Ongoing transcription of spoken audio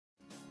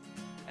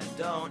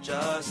Don't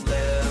just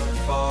live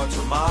for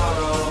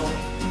tomorrow,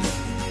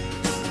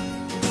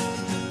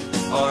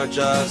 or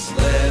just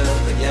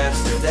live in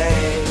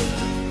yesterday.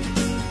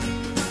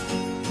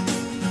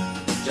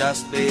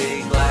 Just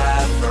be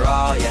glad for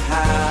all you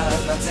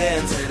have that's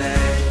in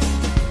today.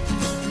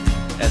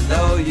 And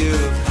though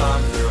you've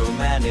come through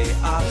many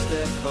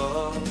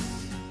obstacles.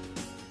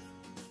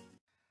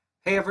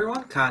 Hey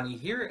everyone, Connie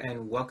here,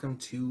 and welcome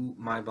to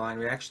my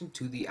blind reaction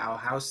to the Owl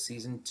House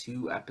Season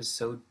 2,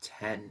 Episode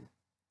 10.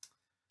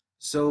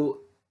 So,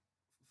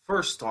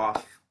 first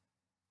off,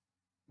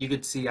 you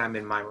could see I'm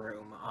in my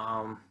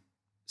room.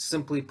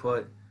 Simply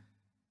put,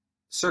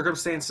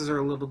 circumstances are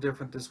a little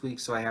different this week,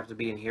 so I have to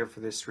be in here for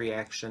this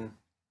reaction.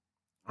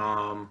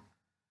 And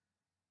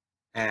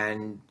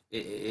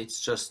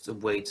it's just a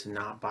way to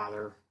not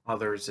bother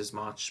others as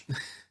much.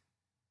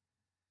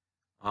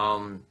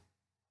 But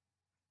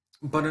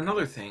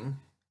another thing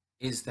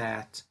is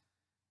that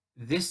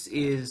this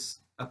is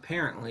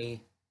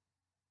apparently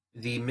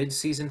the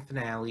mid-season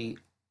finale,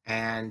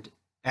 and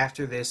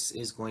after this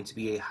is going to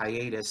be a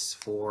hiatus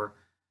for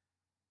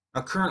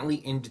a currently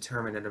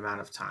indeterminate amount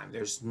of time.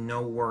 There's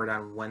no word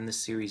on when the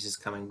series is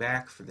coming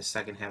back for the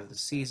second half of the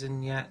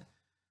season yet.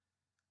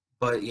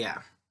 But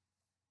yeah.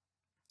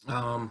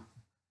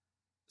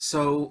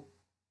 So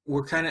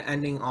we're kind of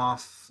ending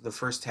off the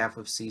first half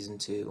of Season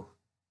 2,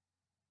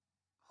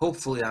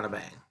 hopefully on a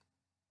bang.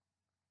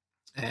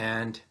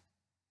 And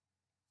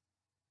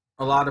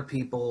a lot of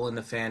people in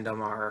the fandom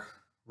are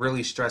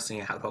really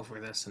stressing out over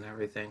this and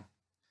everything.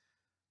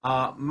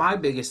 My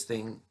biggest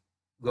thing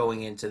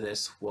going into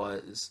this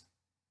was,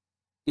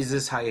 is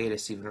this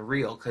hiatus even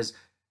real? Because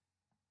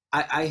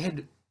I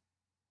had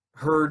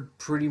heard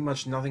pretty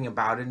much nothing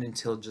about it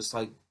until just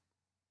like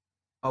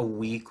a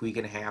week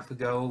and a half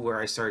ago, where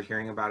I started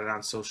hearing about it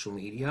on social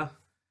media.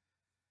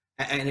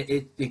 And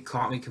it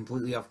caught me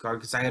completely off guard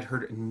because I had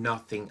heard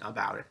nothing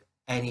about it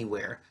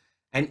anywhere.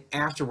 And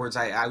afterwards,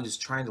 I was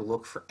trying to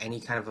look for any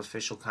kind of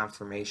official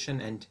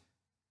confirmation and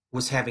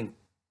was having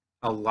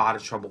a lot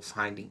of trouble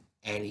finding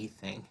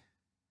anything.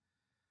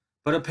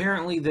 But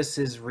apparently this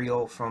is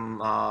real from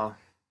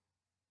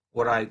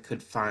what I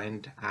could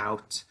find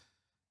out.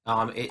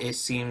 It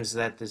seems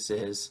that this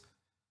is.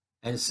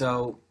 And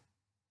so,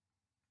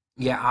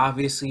 yeah,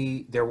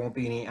 obviously there won't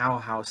be any Owl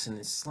House in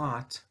this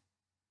slot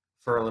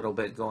for a little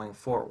bit going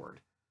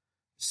forward.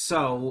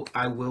 So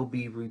I will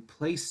be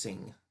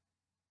replacing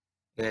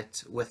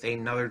it with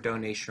another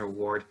donation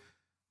reward,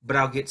 but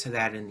I'll get to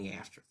that in the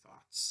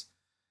afterthoughts.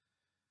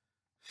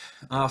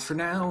 For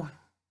now,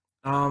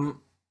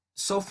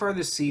 so far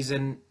this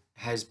season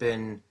has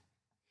been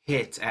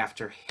hit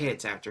after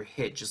hit after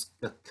hit, just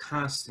a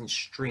constant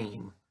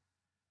stream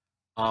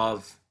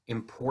of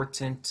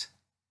important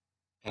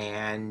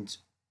and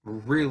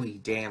really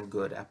damn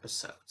good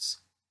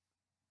episodes.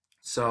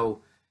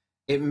 So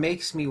it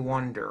makes me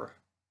wonder,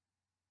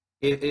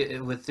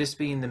 with this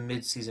being the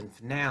mid-season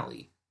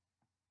finale,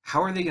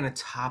 how are they going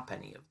to top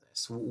any of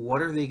this?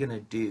 What are they going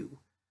to do?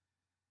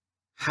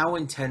 How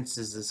intense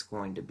is this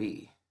going to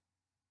be?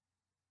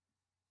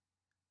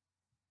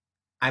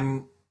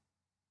 I'm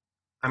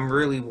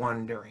really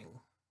wondering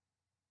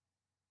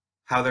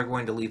how they're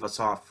going to leave us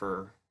off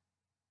for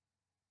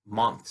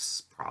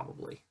months,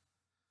 probably.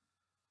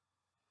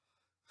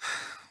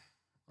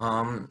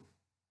 I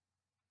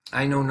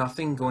know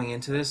nothing going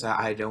into this.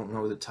 I don't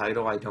know the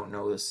title. I don't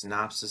know the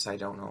synopsis. I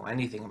don't know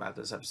anything about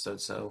this episode,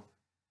 so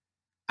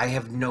I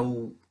have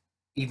no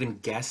even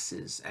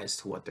guesses as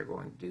to what they're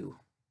going to do.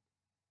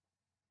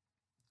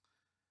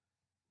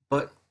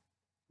 But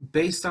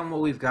based on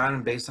what we've got,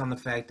 and based on the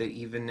fact that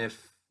even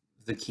if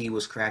the key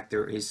was cracked,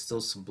 there is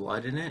still some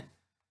blood in it,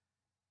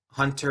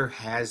 Hunter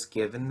has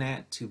given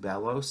that to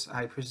Bellows,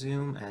 I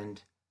presume,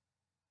 and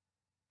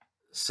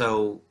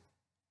so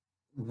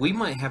we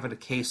might have a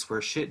case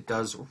where shit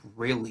does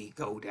really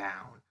go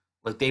down.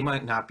 Like, they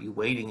might not be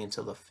waiting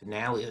until the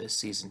finale of the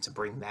season to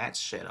bring that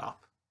shit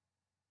up.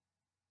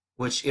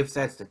 Which, if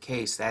that's the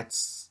case,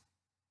 that's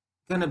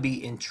gonna be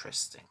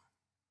interesting.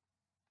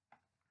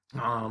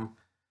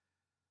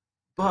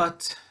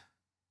 But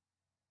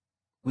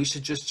we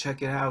should just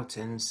check it out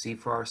and see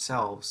for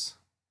ourselves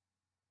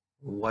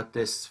what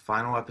this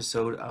final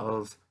episode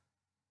of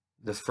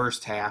the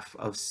first half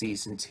of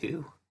Season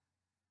 2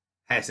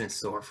 has in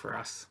store for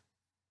us.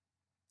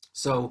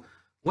 So,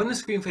 when the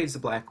screen fades to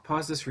black,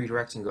 pause this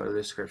redirect and go to the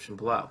description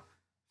below.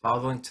 Follow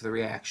the link to the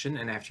reaction,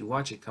 and after you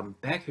watch it, come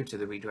back here to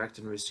the redirect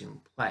and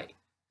resume play.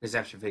 Because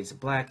after it fades to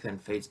black, then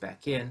fades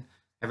back in,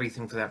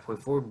 everything from that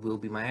point forward will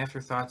be my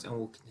afterthoughts and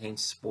will contain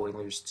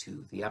spoilers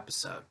to the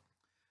episode.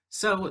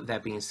 So,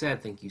 that being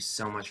said, thank you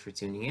so much for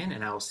tuning in,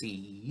 and I will see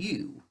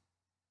you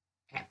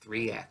at the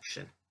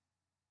reaction.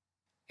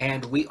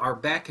 And we are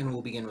back, and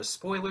we'll begin with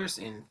spoilers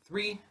in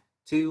 3,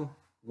 2,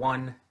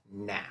 1,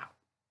 now.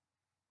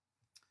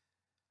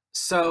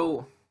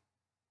 So,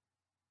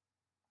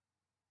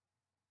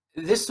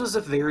 this was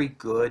a very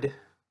good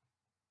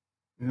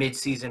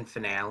mid-season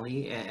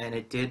finale, and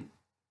it did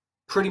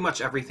pretty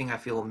much everything I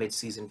feel a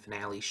mid-season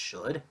finale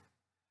should.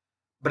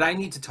 But I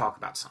need to talk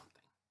about something.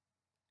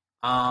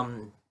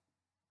 um,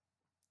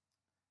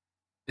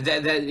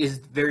 that is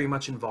very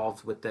much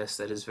involved with this.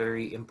 That is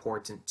very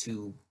important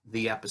to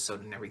the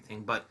episode and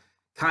everything. But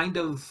kind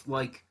of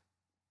like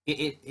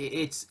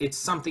it's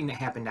something that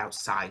happened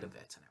outside of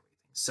it and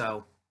everything.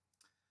 So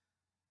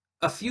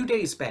a few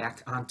days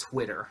back on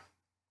Twitter,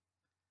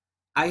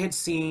 I had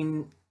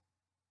seen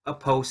a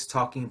post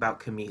talking about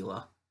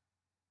Camila.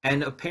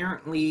 And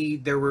apparently,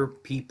 there were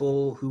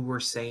people who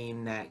were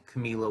saying that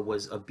Camila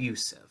was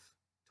abusive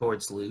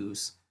towards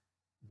Luz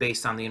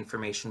based on the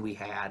information we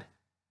had.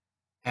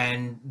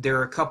 And there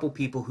are a couple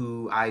people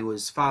who I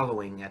was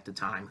following at the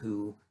time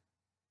who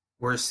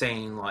were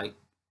saying, like,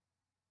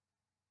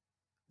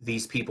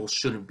 these people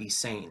shouldn't be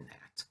saying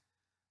that.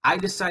 I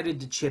decided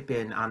to chip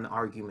in on the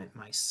argument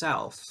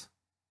myself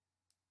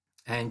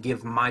and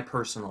give my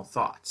personal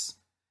thoughts.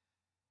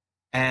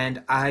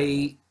 And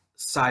I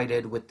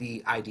sided with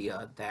the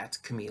idea that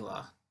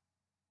Camila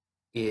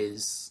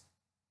is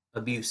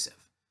abusive.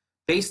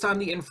 Based on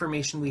the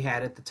information we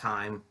had at the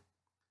time,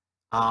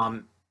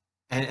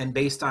 and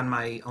based on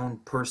my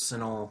own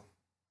personal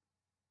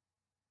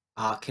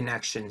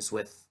connections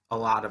with a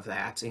lot of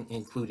that,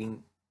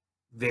 including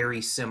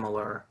very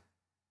similar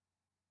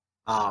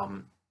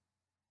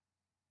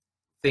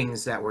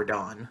things that were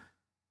done,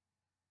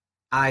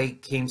 I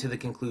came to the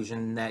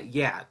conclusion that,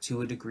 yeah,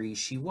 to a degree,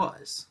 she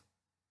was.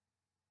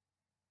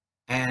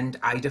 And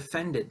I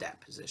defended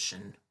that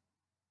position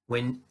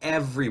when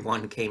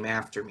everyone came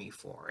after me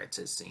for it,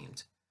 it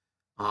seemed.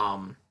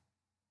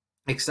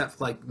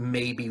 Except like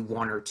maybe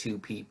one or two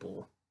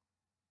people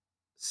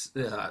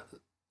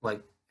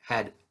like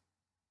had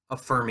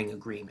affirming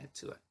agreement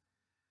to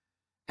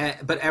it.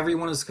 But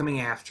everyone was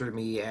coming after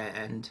me,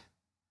 and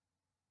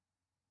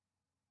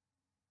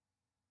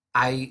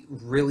I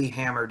really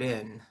hammered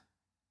in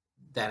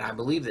that I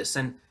believe this.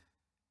 And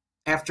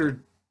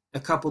after a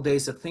couple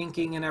days of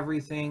thinking and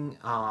everything,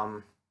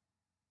 I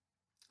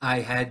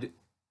had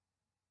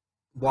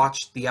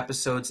watched the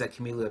episodes that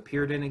Camila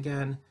appeared in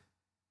again,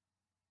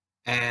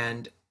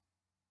 and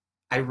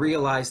I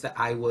realized that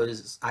I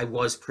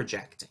was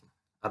projecting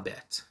a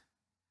bit.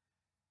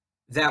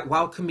 That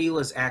while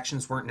Camila's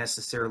actions weren't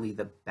necessarily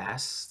the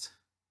best,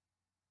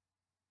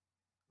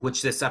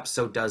 which this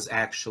episode does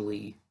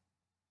actually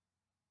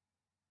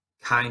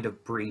kind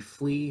of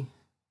briefly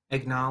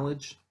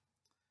acknowledge,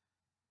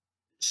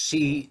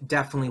 she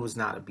definitely was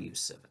not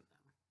abusive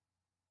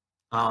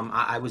in them.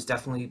 I was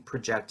definitely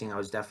projecting. I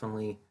was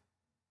definitely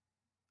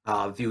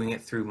viewing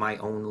it through my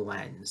own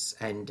lens.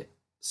 And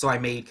so I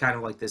made kind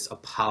of like this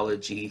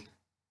apology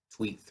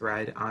tweet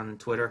thread on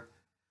Twitter,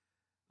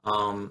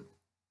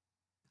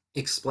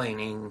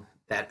 explaining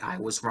that I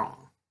was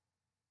wrong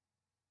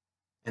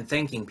and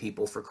thanking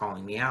people for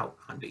calling me out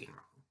on being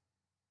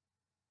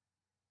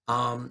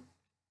wrong.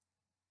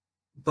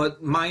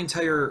 But my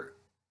entire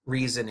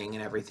reasoning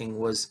and everything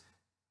was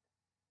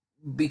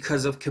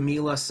because of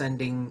Camila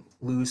sending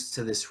Luz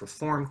to this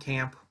reform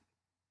camp,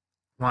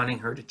 wanting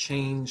her to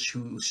change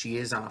who she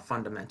is on a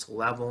fundamental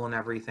level and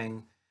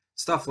everything,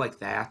 stuff like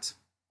that.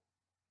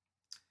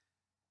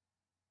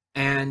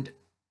 And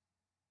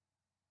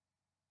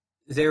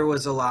there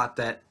was a lot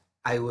that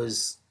I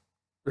was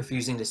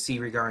refusing to see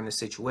regarding the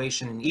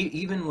situation, and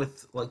even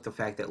with like the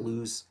fact that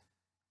Luz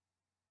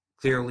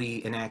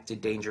clearly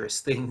enacted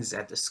dangerous things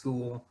at the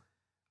school,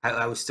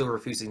 I was still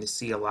refusing to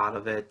see a lot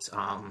of it,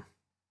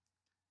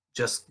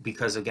 just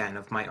because, again,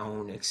 of my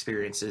own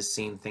experiences,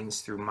 seeing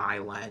things through my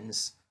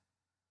lens.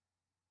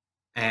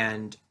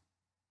 And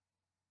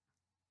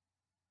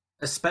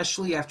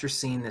especially after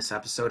seeing this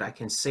episode, I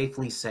can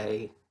safely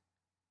say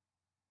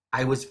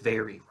I was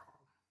very wrong.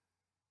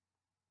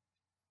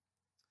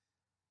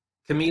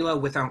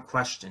 Camila, without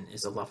question,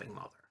 is a loving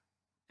mother.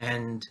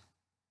 And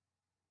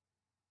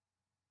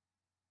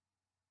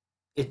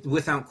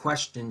without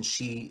question,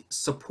 she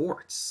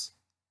supports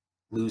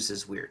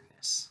Luz's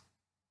weirdness.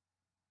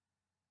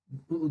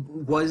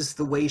 Was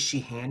the way she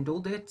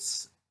handled it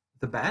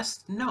the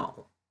best?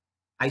 No.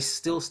 I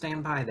still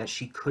stand by that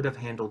she could have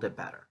handled it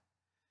better.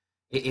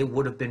 It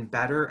would have been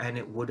better, and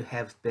it would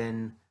have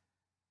been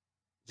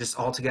just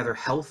altogether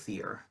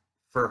healthier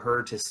for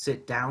her to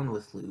sit down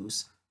with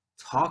Luz,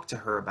 talk to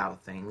her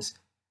about things,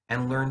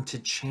 and learn to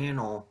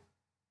channel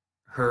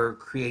her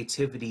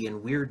creativity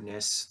and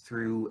weirdness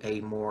through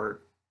a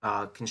more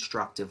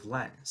constructive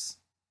lens.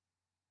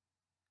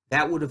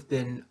 That would have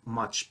been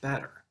much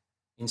better,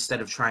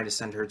 instead of trying to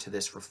send her to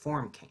this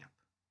reform camp.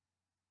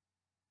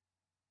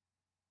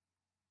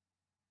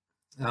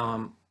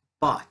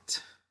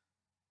 But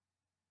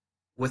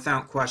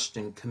without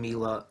question,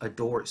 Camila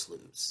adores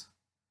Luz,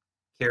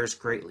 cares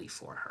greatly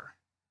for her.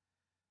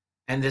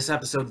 And this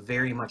episode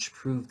very much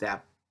proved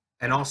that,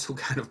 and also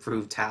kind of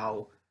proved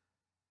how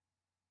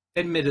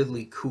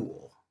admittedly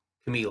cool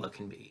Camila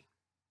can be.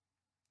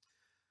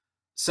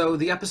 So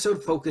the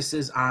episode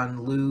focuses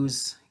on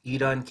Luz,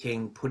 Ida, and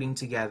King putting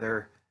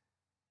together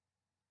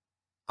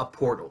a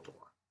portal door.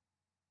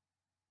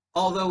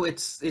 Although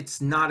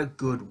it's not a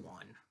good one,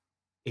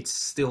 it's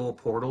still a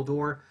portal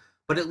door,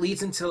 But it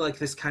leads into like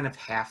this kind of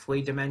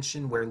halfway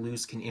dimension where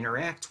Luz can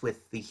interact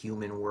with the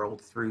human world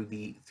through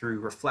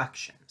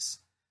reflections.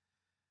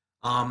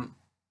 Um,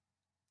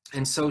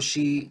 and so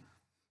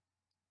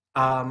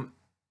um,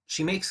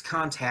 she makes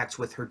contact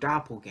with her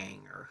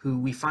doppelganger, who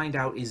we find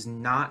out is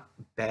not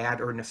bad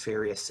or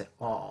nefarious at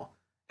all,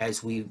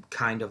 as we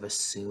kind of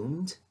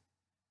assumed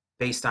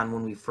based on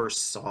when we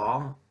first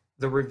saw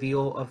the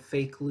reveal of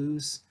fake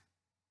Luz.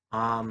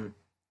 Um,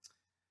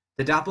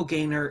 the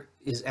doppelganger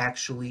is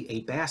actually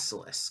a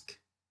basilisk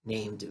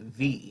named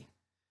V.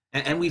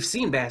 And we've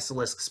seen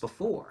basilisks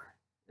before,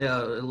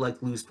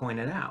 like Luz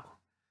pointed out.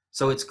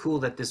 So it's cool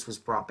that this was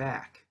brought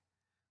back.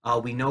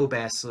 We know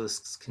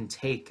basilisks can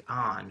take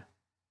on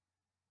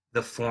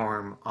the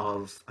form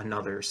of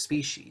another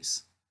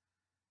species.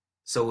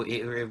 So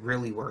it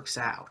really works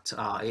out.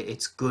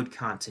 It's good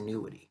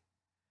continuity.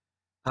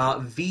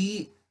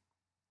 V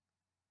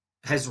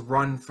has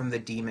run from the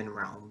demon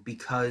realm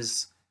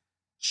because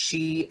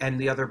she and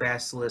the other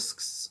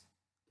basilisks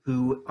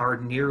who are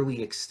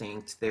nearly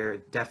extinct, they're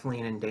definitely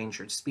an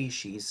endangered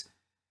species,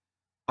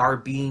 are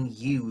being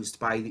used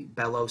by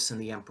Belos and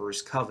the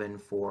Emperor's Coven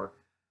for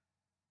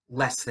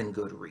less than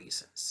good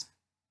reasons.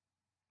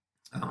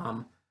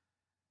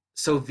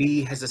 So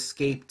V has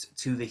escaped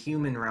to the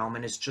human realm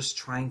and is just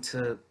trying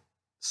to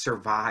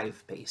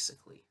survive,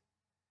 basically.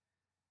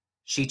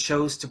 She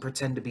chose to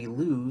pretend to be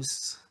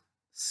Luz,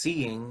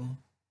 seeing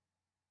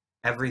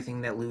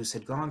everything that Luz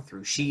had gone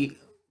through. She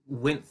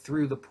went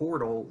through the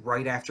portal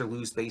right after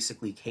Luz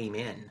basically came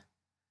in.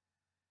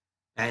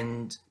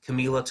 And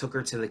Camila took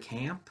her to the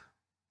camp.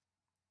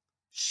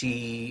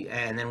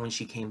 And then when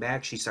she came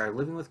back, she started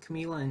living with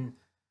Camila, and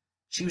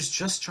she was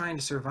just trying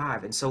to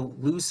survive. And so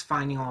Luz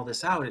finding all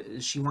this out,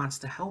 she wants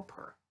to help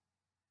her.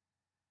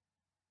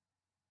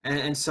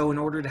 And so in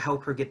order to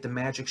help her get the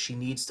magic she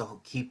needs to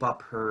keep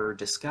up her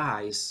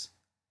disguise,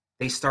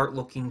 they start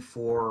looking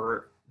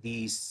for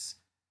these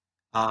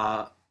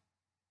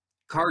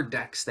card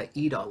decks that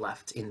Ida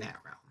left in that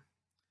realm.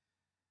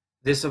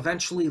 This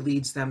eventually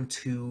leads them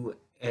to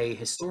a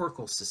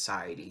historical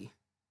society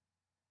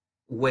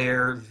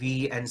where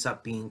V ends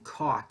up being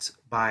caught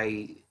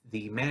by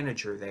the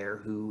manager there,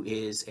 who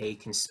is a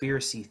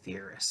conspiracy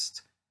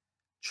theorist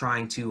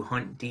trying to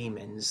hunt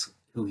demons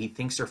who he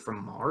thinks are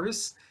from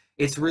Mars.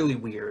 It's really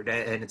weird,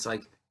 and it's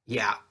like,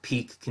 yeah,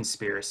 peak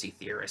conspiracy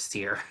theorist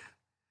here.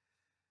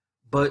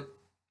 But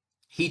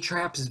he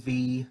traps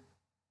V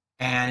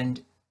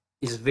and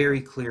is very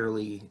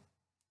clearly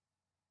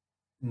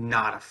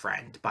not a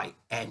friend by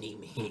any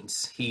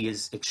means. He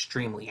is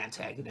extremely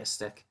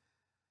antagonistic.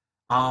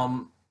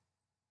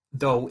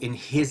 Though in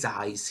his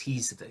eyes,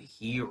 he's the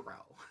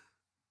hero.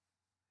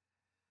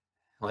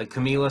 Like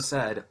Camila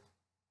said,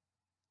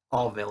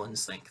 all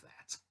villains think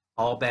that.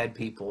 All bad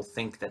people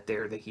think that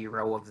they're the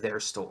hero of their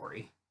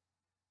story.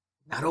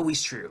 Not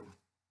always true.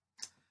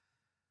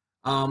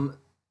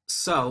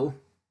 So,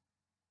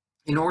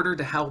 in order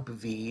to help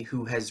V,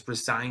 who has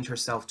resigned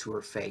herself to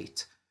her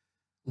fate,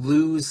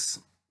 Luz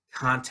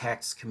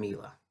contacts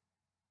Camila.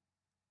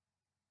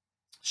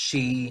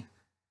 She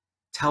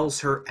tells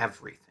her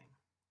everything.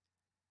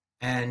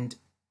 And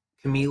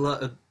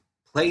Camila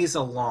plays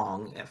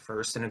along at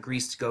first and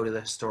agrees to go to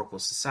the historical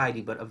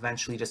society, but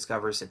eventually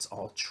discovers it's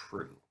all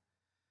true.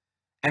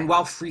 And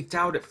while freaked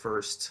out at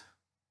first,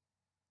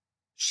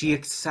 she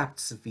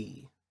accepts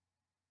V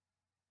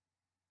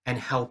and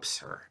helps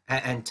her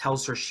and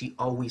tells her she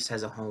always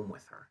has a home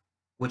with her,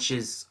 which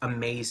is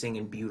amazing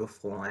and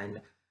beautiful, and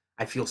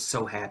I feel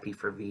so happy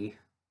for V.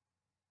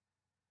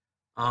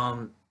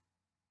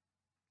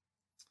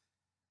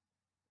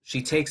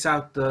 She takes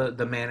out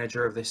the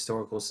manager of the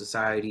historical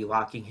society,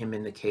 locking him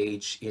in the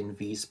cage in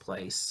V's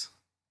place.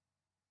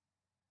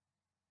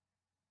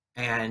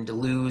 And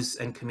Luz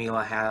and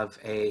Camila have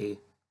a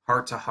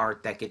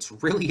heart-to-heart that gets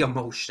really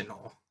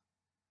emotional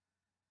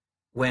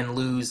when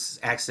Luz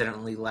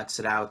accidentally lets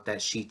it out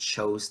that she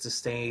chose to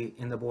stay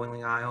in the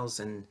Boiling Isles,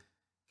 and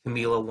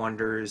Camila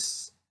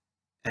wonders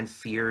and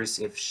fears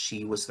if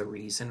she was the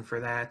reason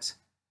for that.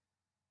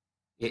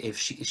 If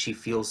she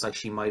feels like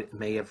she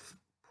may have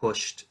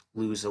pushed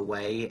Luz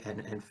away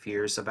and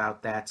fears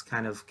about that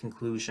kind of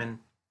conclusion.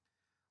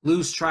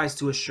 Luz tries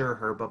to assure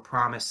her, but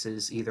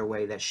promises either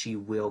way that she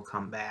will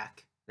come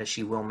back, that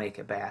she will make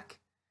it back.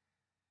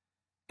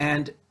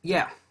 And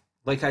yeah,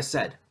 like I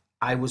said,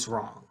 I was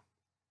wrong.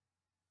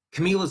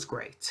 Camila's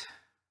great.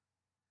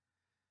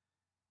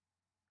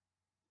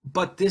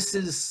 But this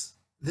is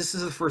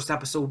the first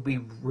episode we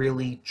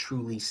really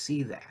truly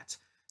see that.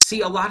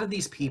 See, a lot of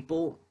these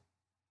people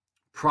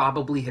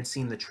probably had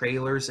seen the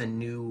trailers and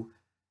knew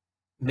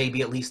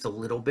maybe at least a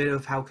little bit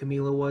of how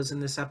Camila was in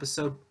this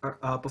episode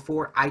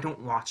before. I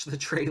don't watch the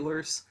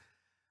trailers.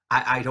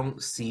 I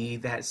don't see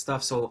that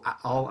stuff. So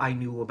all I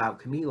knew about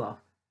Camila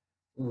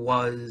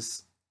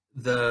was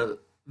the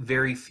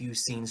very few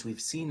scenes we've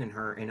seen in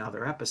her in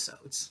other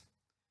episodes.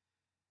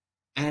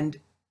 And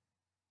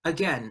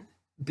again,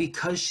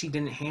 because she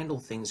didn't handle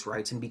things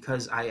right, and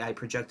because I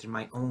projected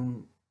my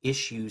own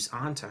issues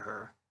onto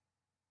her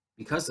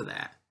because of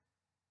that,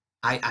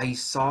 I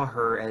saw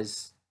her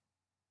as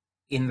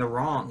in the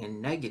wrong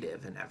and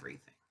negative and everything.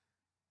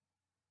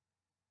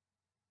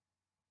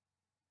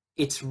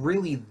 It's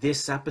really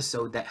this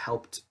episode that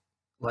helped,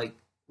 like,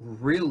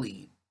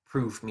 really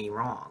prove me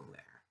wrong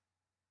there.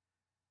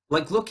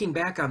 Like, looking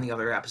back on the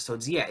other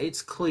episodes, yeah,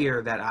 it's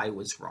clear that I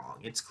was wrong.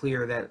 It's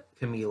clear that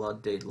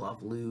Camila did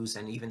love Luz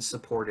and even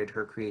supported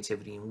her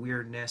creativity and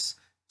weirdness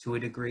to a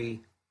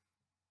degree.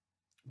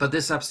 But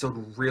this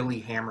episode really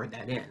hammered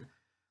that in.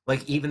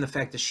 Like, even the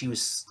fact that she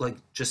was, like,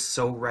 just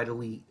so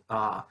readily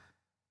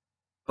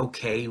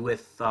okay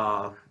with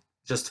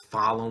just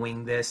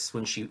following this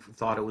when she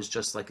thought it was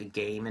just like a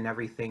game and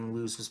everything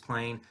Luz was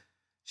playing.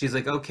 She's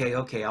like,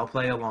 okay, I'll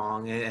play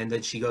along. And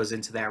then she goes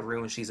into that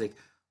room and she's like,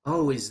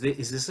 oh, is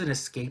this an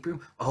escape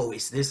room? Oh,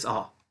 is this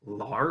a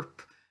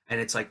LARP? And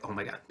it's like, oh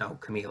my god, no,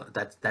 Camila,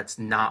 that's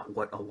not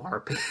what a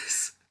LARP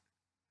is.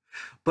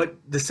 But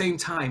at the same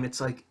time,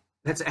 it's like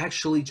that's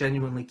actually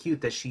genuinely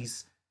cute that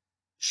she's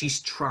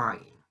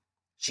trying.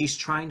 She's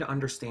trying to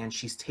understand.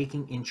 She's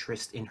taking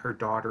interest in her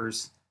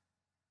daughter's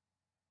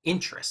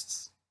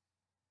interests.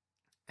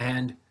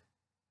 And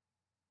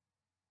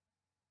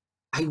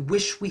I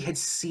wish we had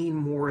seen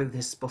more of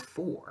this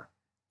before.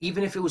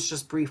 Even if it was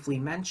just briefly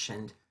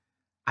mentioned,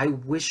 I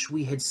wish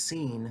we had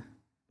seen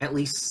at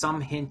least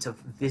some hint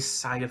of this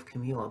side of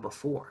Camila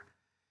before,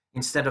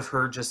 instead of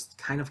her just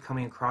kind of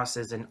coming across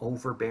as an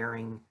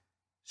overbearing,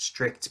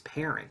 strict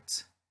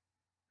parent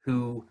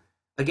who,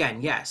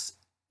 again, yes,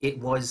 it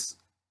was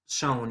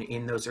shown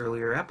in those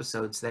earlier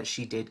episodes that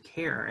she did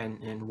care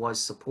and was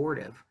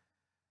supportive.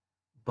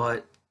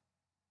 But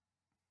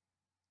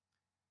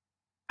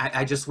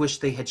I just wish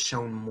they had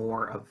shown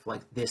more of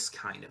like this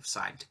kind of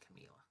side to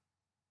Camila,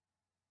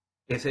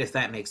 if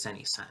that makes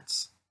any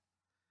sense.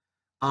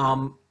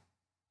 Um,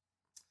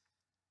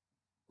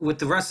 with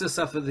the rest of the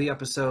stuff of the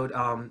episode,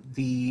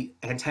 the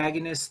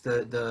antagonist,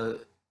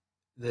 the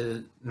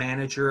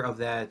manager of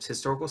that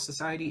historical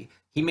society,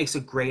 he makes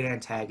a great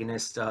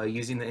antagonist.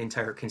 Using the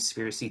entire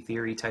conspiracy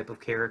theory type of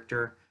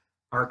character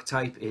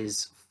archetype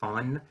is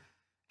fun,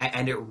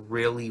 and it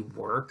really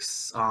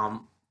works.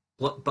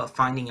 But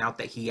finding out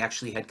that he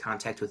actually had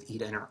contact with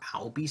Ida in her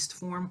owl beast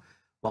form,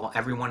 while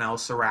everyone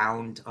else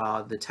around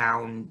the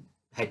town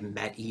had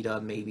met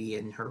Ida maybe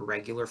in her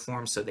regular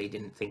form, so they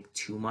didn't think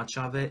too much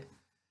of it.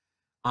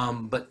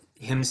 But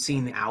him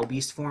seeing the owl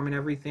beast form and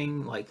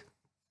everything, like,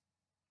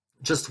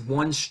 just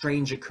one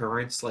strange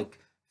occurrence, like,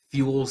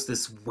 fuels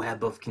this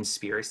web of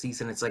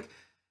conspiracies, and it's like,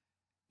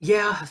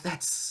 yeah,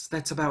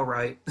 that's about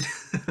right.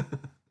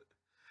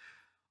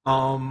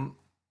 um,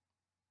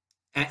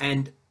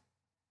 and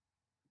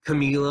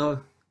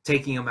Camila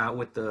taking him out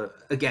with the,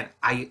 again,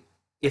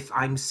 if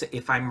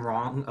I'm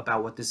wrong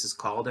about what this is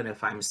called and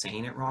if I'm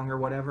saying it wrong or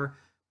whatever,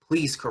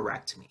 please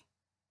correct me.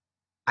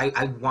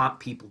 I want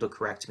people to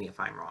correct me if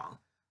I'm wrong,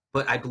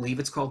 but I believe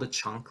it's called a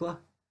chunkla.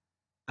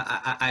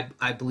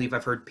 I believe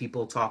I've heard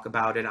people talk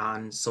about it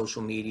on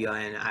social media,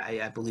 and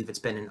I believe it's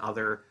been in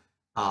other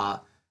uh,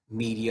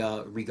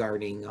 media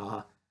regarding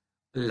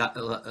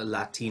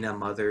Latina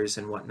mothers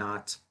and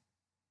whatnot,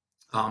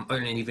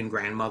 and even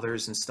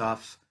grandmothers and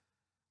stuff.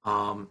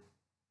 Um,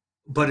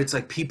 but it's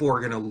like people are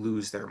going to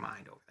lose their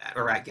mind over that,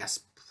 or I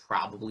guess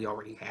probably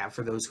already have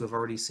for those who have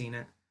already seen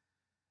it.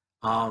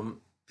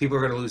 People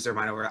are going to lose their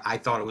mind over it. I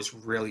thought it was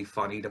really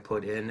funny to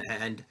put in,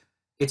 and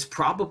it's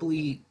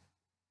probably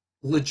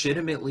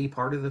legitimately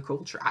part of the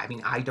culture. I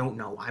mean, I don't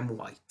know. I'm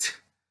white,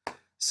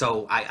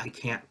 so I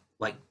can't,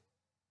 like,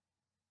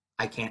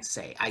 I can't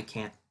say, I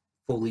can't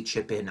fully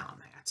chip in on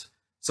that.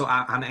 So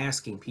I'm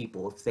asking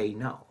people if they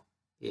know.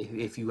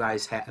 If you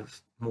guys have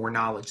more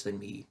knowledge than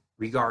me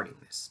regarding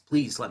this,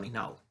 please let me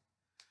know.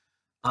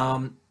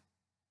 Um,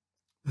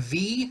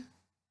 V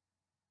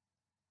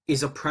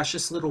is a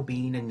precious little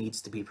being and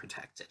needs to be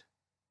protected.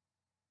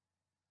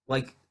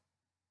 Like,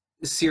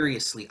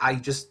 seriously, I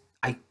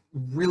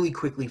really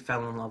quickly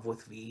fell in love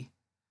with V.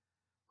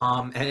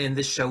 And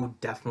this show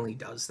definitely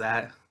does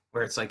that,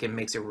 where it's like it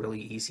makes it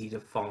really easy to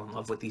fall in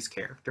love with these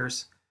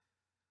characters.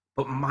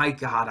 But my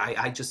God,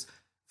 I just,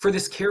 for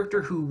this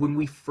character who, when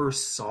we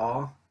first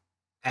saw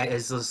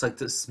as this, like,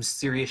 this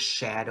mysterious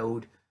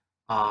shadowed,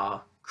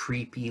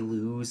 creepy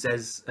Luz,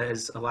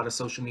 as a lot of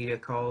social media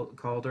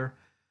called her,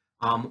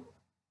 um,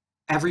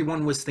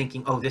 everyone was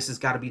thinking, oh, this has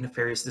got to be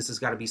nefarious. This has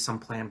got to be some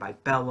plan by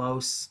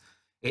Bellows.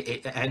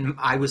 And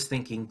I was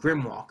thinking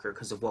Grimwalker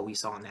because of what we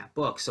saw in that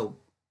book. So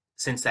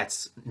since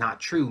that's not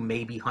true,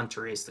 maybe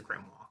Hunter is the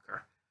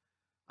Grimwalker.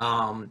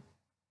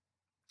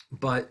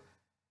 But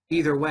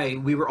either way,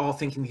 we were all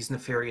thinking these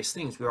nefarious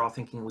things. We were all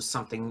thinking it was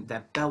something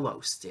that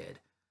Bellows did,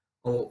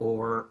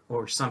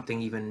 or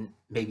something even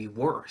maybe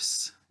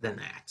worse than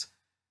that.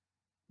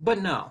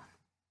 But no,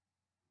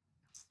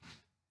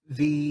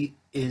 V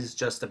is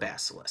just a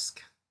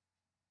basilisk,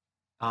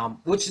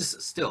 which is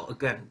still,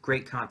 again,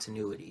 great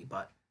continuity.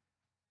 But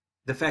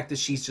the fact that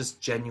she's just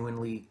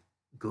genuinely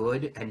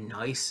good and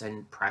nice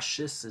and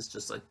precious is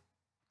just like,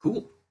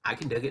 cool. I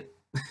can dig it.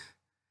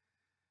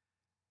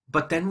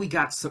 But then we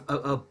got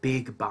a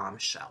big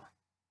bombshell.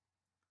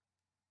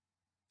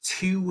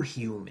 two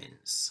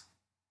humans,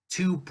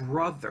 two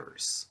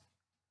brothers,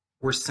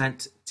 were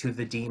sent to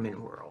the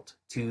demon world,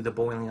 to the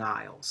Boiling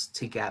Isles,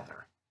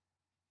 together.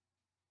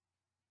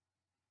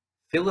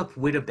 Philip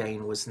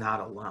Wittebane was not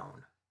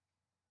alone.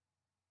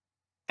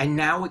 And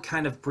now it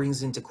kind of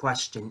brings into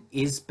question,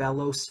 is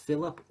Bellos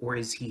Philip or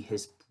is he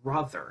his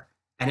brother?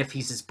 And if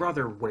he's his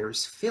brother,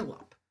 where's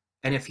Philip?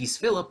 And if he's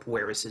Philip,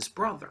 where is his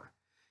brother?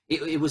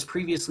 It was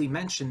previously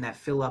mentioned that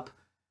Philip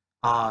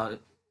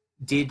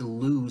did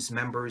lose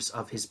members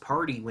of his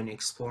party when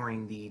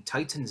exploring the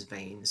Titan's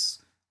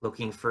veins,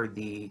 looking for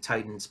the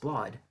Titan's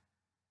blood.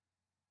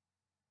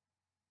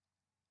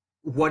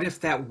 What if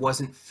that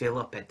wasn't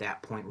Philip at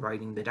that point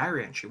writing the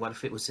diary entry? What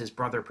if it was his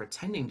brother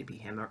pretending to be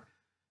him?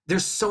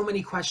 There's so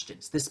many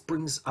questions. This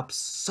brings up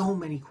so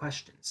many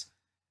questions.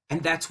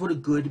 And that's what a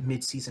good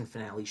mid-season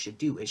finale should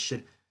do. It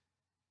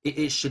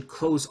should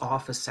close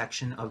off a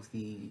section of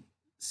the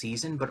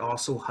season, but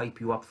also hype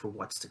you up for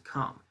what's to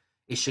come.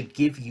 It should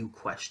give you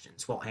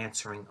questions while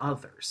answering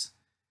others.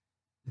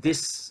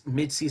 This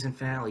mid-season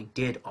finale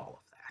did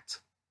all of that.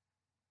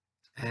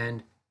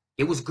 And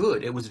it was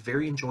good. It was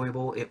very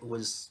enjoyable. It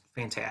was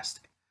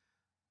fantastic.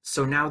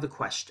 So now the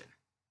question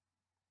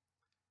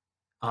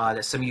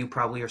that some of you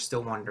probably are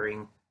still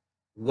wondering,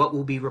 what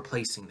will be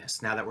replacing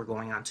this now that we're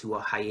going on to a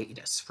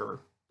hiatus for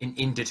an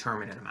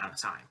indeterminate amount of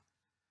time?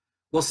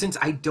 Well, since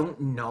I don't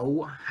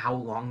know how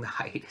long the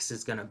hiatus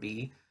is going to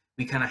be,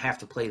 we kind of have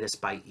to play this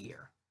by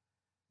ear.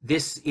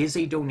 This is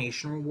a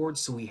donation reward,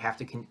 so we have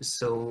to kind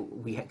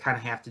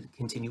of have to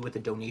continue with the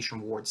donation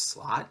reward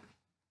slot.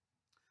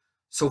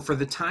 So for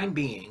the time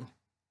being,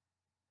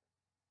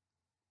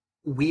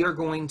 we are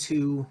going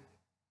to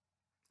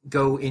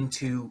go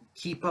into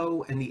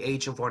Kipo and the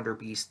Age of Wonder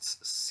Beasts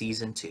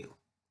Season 2.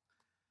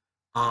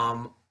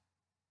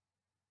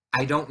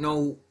 I don't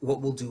know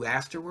what we'll do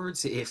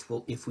afterwards, if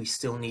we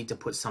still need to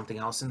put something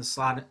else in the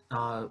slot,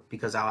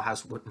 because Owl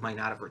House might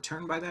not have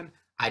returned by then.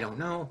 I don't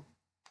know.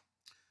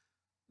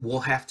 We'll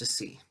have to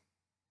see.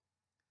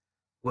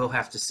 We'll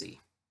have to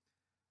see.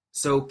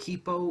 So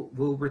Kipo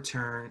will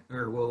return,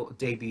 or will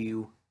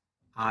debut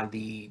on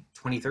the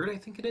 23rd, I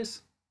think it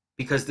is,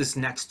 because this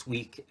next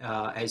week,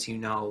 as you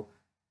know,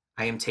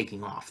 I am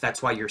taking off.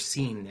 That's why you're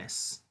seeing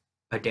this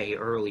a day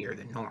earlier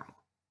than normal.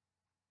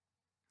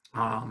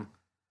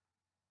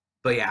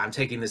 But yeah, I'm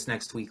taking this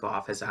next week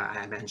off, as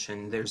I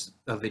mentioned. There's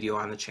a video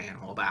on the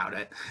channel about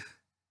it.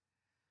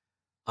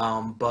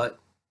 But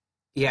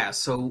yeah,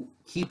 so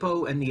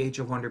Kipo and the Age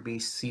of Wonder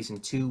Beasts Season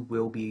 2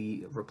 will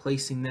be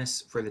replacing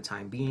this for the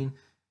time being.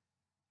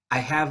 I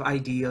have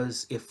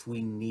ideas if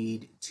we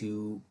need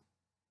to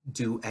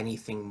do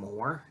anything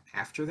more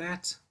after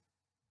that,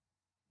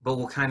 but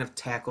we'll kind of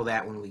tackle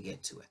that when we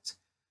get to it.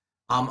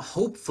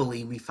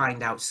 Hopefully we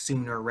find out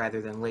sooner rather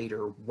than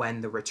later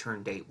when the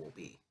return date will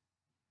be.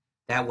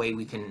 That way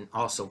we can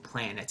also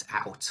plan it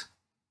out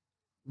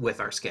with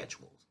our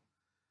schedules.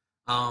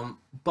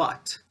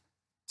 But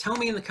tell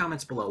me in the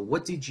comments below,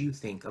 what did you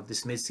think of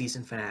this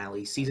mid-season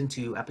finale, Season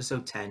 2,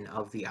 Episode 10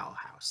 of The Owl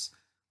House?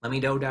 Let me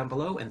know down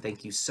below, and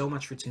thank you so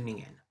much for tuning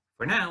in.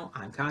 For now,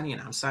 I'm Connie,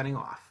 and I'm signing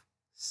off.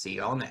 See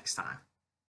y'all next time.